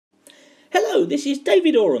Hello, this is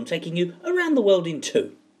David Oram taking you around the world in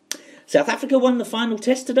two. South Africa won the final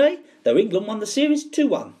test today, though England won the series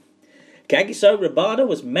 2-1. Kagiso Rabada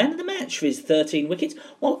was man of the match for his 13 wickets,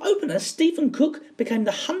 while opener Stephen Cook became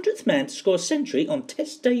the 100th man to score a century on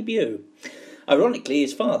test debut. Ironically,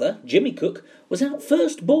 his father, Jimmy Cook, was out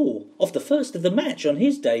first ball off the first of the match on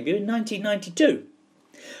his debut in 1992.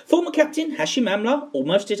 Former captain Hashim Amla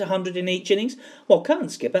almost hit 100 in each innings, while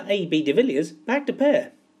current skipper A.B. de Villiers bagged a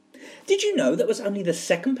pair. Did you know that was only the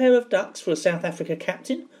second pair of ducks for a South Africa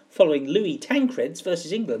captain, following Louis Tancred's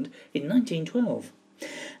versus England in 1912?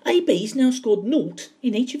 AB's now scored 0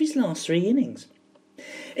 in each of his last 3 innings.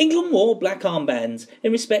 England wore black armbands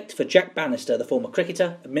in respect for Jack Bannister, the former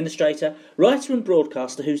cricketer, administrator, writer and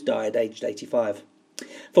broadcaster who's died aged 85.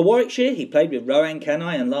 For Warwickshire, he played with Rohan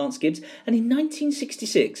Kanai and Lance Gibbs, and in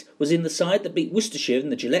 1966 was in the side that beat Worcestershire in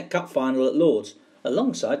the Gillette Cup final at Lord's,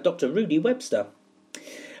 alongside Dr. Rudy Webster.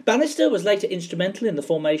 Bannister was later instrumental in the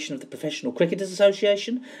formation of the Professional Cricketers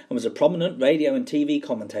Association and was a prominent radio and TV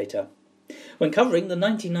commentator. When covering the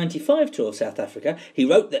 1995 tour of South Africa, he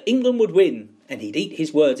wrote that England would win, and he'd eat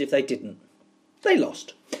his words if they didn't. They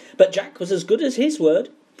lost, but Jack was as good as his word.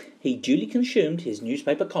 He duly consumed his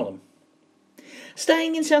newspaper column.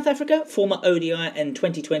 Staying in South Africa, former ODI and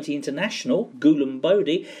 2020 international Gulam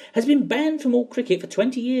Bodhi has been banned from all cricket for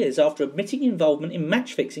 20 years after admitting involvement in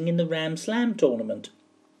match fixing in the Ram Slam tournament.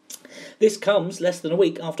 This comes less than a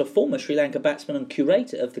week after former Sri Lanka batsman and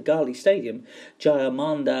curator of the Gali Stadium,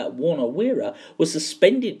 Jayamanda Warnawira, was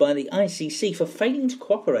suspended by the ICC for failing to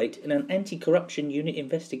cooperate in an anti-corruption unit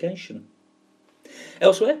investigation.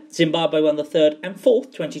 Elsewhere, Zimbabwe won the 3rd and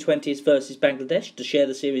 4th 2020s versus Bangladesh to share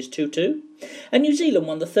the series 2-2, and New Zealand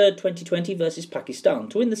won the 3rd 2020 versus Pakistan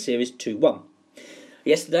to win the series 2-1.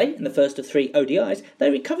 Yesterday, in the first of 3 ODIs, they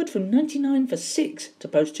recovered from 99 for 6 to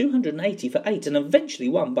post 280 for 8 and eventually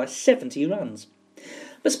won by 70 runs.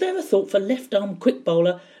 But spare a thought for left-arm quick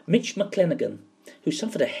bowler Mitch McClenaghan, who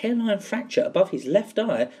suffered a hairline fracture above his left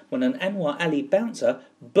eye when an Anwar Ali bouncer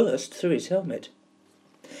burst through his helmet.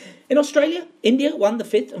 In Australia, India won the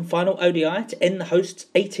 5th and final ODI to end the hosts'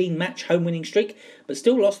 18-match home-winning streak, but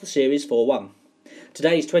still lost the series 4-1.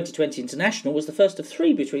 Today's 2020 international was the first of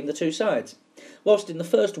 3 between the two sides. Whilst in the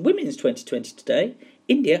first women's 2020 today,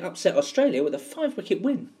 India upset Australia with a 5-wicket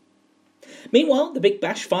win. Meanwhile, the Big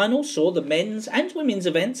Bash final saw the men's and women's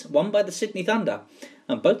events won by the Sydney Thunder,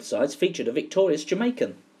 and both sides featured a victorious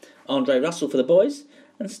Jamaican, Andre Russell for the boys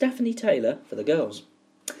and Stephanie Taylor for the girls.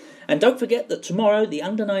 And don't forget that tomorrow the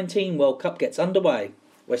Under-19 World Cup gets underway.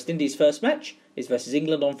 West Indies' first match is versus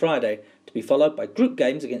England on Friday, to be followed by group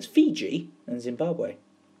games against Fiji and Zimbabwe.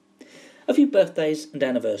 A few birthdays and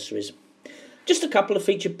anniversaries. Just a couple of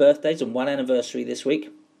featured birthdays and one anniversary this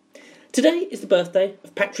week. Today is the birthday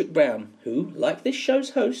of Patrick Brown, who, like this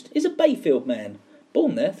show's host, is a Bayfield man,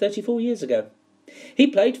 born there 34 years ago. He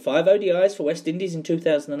played 5 ODIs for West Indies in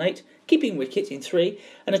 2008, keeping wicket in 3,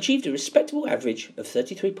 and achieved a respectable average of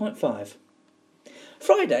 33.5.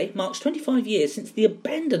 Friday marks 25 years since the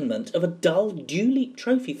abandonment of a dull Dewey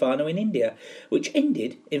Trophy final in India, which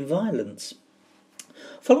ended in violence.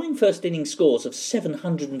 Following first innings scores of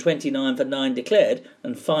 729 for 9 declared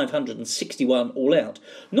and 561 all out,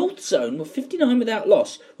 North Zone were 59 without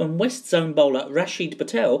loss when West Zone bowler Rashid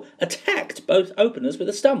Patel attacked both openers with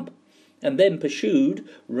a stump, and then pursued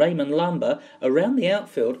Raymond Lumber around the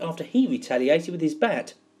outfield after he retaliated with his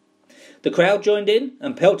bat. The crowd joined in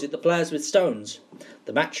and pelted the players with stones.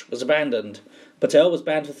 The match was abandoned. Patel was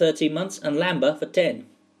banned for 13 months and Lambert for 10.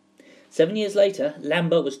 7 years later,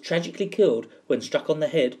 Lambert was tragically killed when struck on the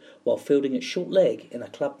head while fielding at short leg in a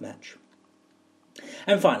club match.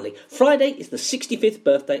 And finally, Friday is the 65th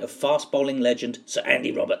birthday of fast-bowling legend Sir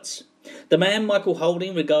Andy Roberts. The man Michael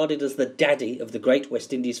Holding regarded as the daddy of the great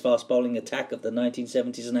West Indies fast-bowling attack of the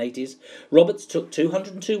 1970s and 80s, Roberts took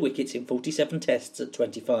 202 wickets in 47 tests at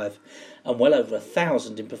 25, and well over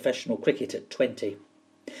 1,000 in professional cricket at 20.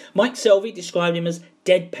 Mike Selvey described him as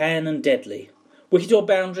deadpan and deadly. Wicket or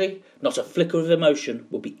boundary, not a flicker of emotion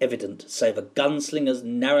would be evident, save a gunslinger's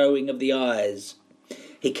narrowing of the eyes.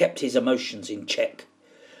 He kept his emotions in check.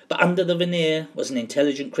 But under the veneer was an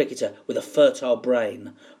intelligent cricketer with a fertile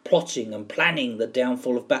brain, plotting and planning the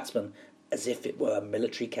downfall of batsmen as if it were a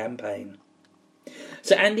military campaign.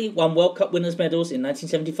 Sir Andy won World Cup winners' medals in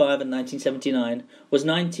 1975 and 1979, was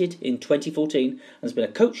knighted in 2014 and has been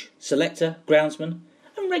a coach, selector, groundsman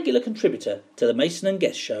and regular contributor to the Mason and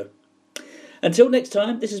Guest show. Until next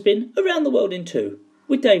time, this has been Around the World in 2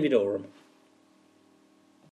 with David Oram.